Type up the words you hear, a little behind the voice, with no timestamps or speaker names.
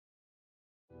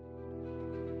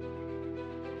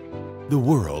The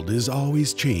world is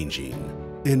always changing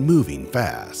and moving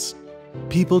fast.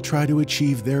 People try to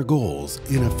achieve their goals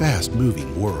in a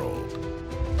fast-moving world.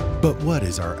 But what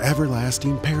is our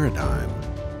everlasting paradigm?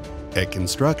 At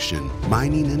construction,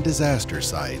 mining, and disaster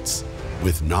sites,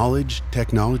 with knowledge,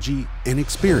 technology, and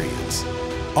experience,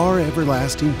 our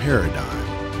everlasting paradigm,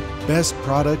 best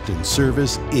product and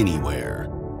service anywhere.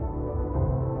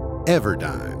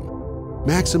 EVERDIGM.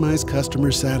 Maximize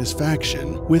customer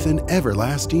satisfaction with an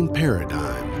everlasting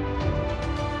paradigm.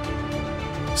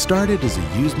 Started as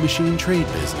a used machine trade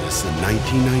business in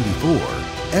 1994,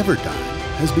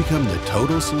 EVERDIGM has become the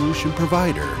total solution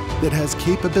provider that has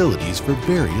capabilities for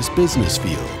various business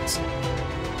fields.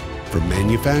 From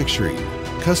manufacturing,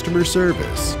 customer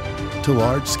service, to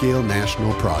large-scale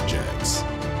national projects,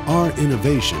 our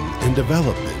innovation and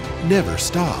development never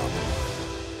stop.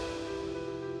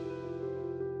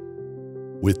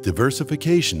 With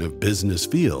diversification of business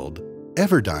field,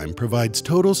 EVERDIGM provides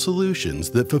total solutions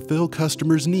that fulfill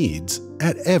customers' needs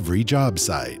at every job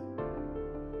site.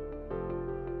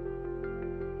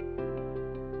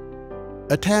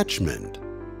 Attachment,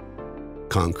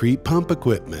 concrete pump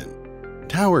equipment,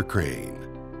 tower crane,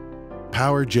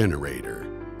 power generator.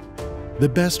 The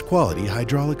best quality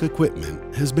hydraulic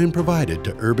equipment has been provided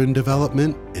to urban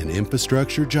development and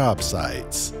infrastructure job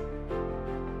sites.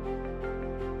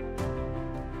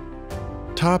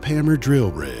 Top hammer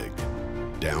drill rig,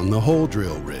 down the hole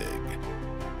drill rig,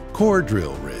 core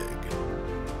drill rig,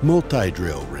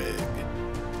 multi-drill rig,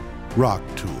 rock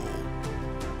tool.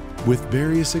 With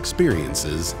various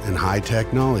experiences and high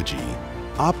technology,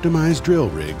 optimized drill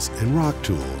rigs and rock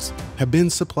tools have been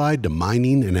supplied to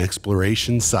mining and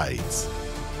exploration sites.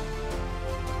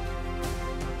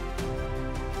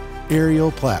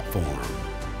 Aerial platform,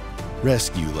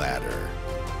 rescue ladder,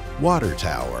 water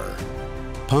tower,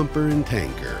 pumper and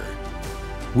tanker.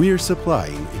 We are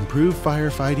supplying improved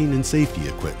firefighting and safety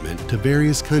equipment to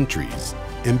various countries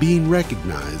and being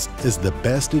recognized as the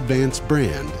best advanced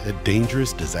brand at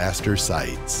dangerous disaster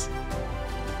sites.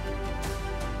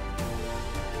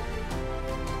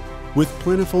 With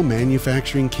plentiful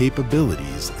manufacturing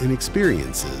capabilities and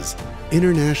experiences,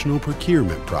 international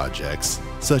procurement projects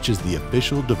such as the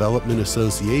Official Development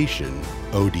Association,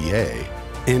 ODA,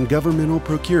 and governmental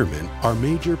procurement are a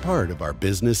major part of our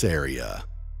business area.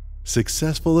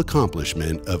 Successful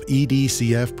accomplishment of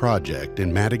EDCF project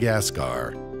in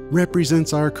Madagascar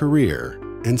represents our career,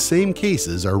 and same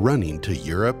cases are running to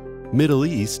Europe, Middle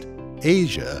East,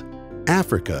 Asia,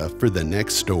 Africa for the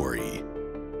next story.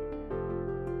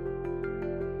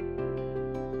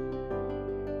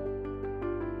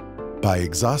 By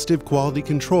exhaustive quality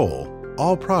control,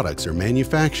 all products are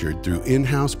manufactured through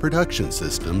in-house production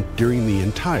system during the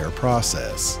entire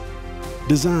process.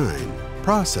 Design,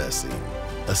 processing,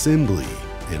 assembly,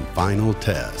 and final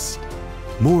test.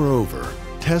 Moreover,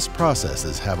 test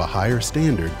processes have a higher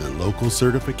standard than local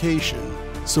certification,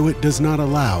 so it does not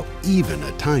allow even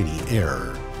a tiny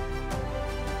error.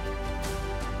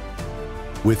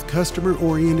 With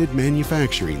customer-oriented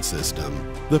manufacturing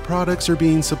system, the products are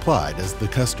being supplied as the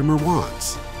customer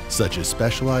wants, such as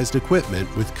specialized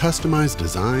equipment with customized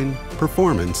design,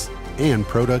 performance, and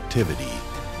productivity.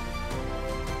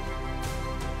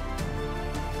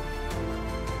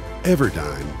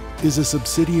 EVERDIGM is a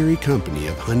subsidiary company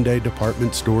of Hyundai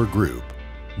Department Store Group,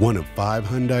 one of 5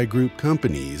 Hyundai Group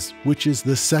companies, which is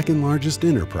the second largest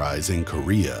enterprise in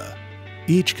Korea.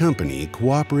 Each company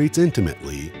cooperates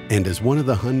intimately and is one of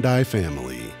the Hyundai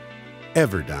family.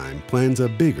 EVERDIGM plans a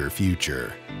bigger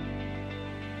future.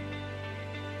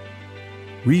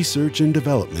 Research and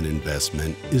development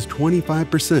investment is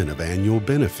 25% of annual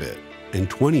benefit and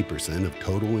 20% of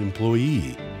total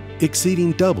employee,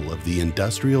 exceeding double of the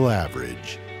industrial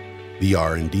average. The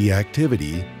R&D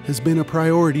activity has been a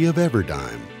priority of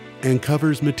EVERDIGM and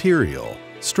covers material,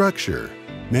 structure,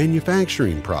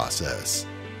 manufacturing process,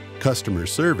 customer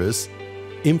service,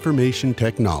 information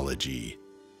technology.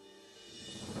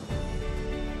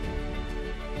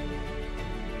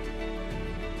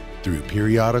 Through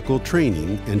periodical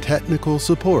training and technical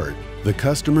support, the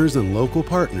customers and local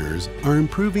partners are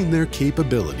improving their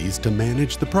capabilities to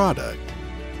manage the product.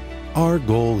 Our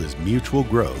goal is mutual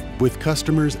growth with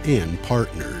customers and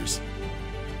partners.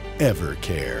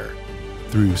 EverCare.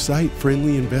 Through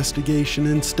site-friendly investigation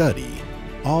and study,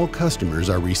 all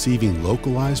customers are receiving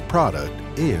localized product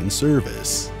and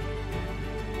service.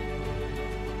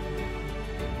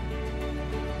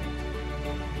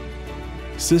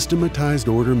 Systematized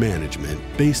order management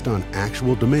based on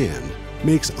actual demand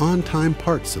makes on-time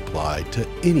parts supply to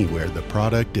anywhere the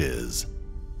product is.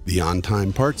 The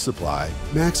on-time parts supply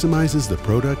maximizes the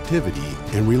productivity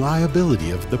and reliability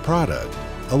of the product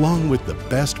along with the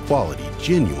best quality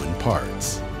genuine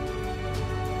parts.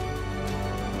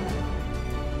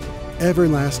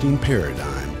 Everlasting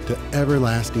paradigm to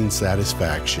everlasting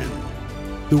satisfaction.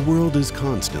 The world is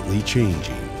constantly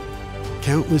changing.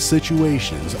 Countless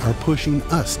situations are pushing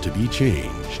us to be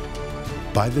changed.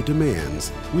 By the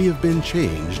demands, we have been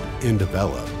changed and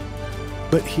developed.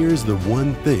 But here's the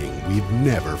one thing we've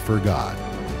never forgot: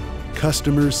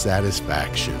 customer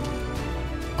satisfaction.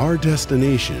 Our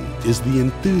destination is the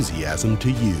enthusiasm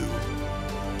to you.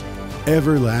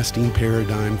 Everlasting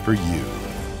paradigm for you.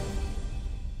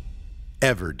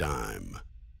 EVERDIGM.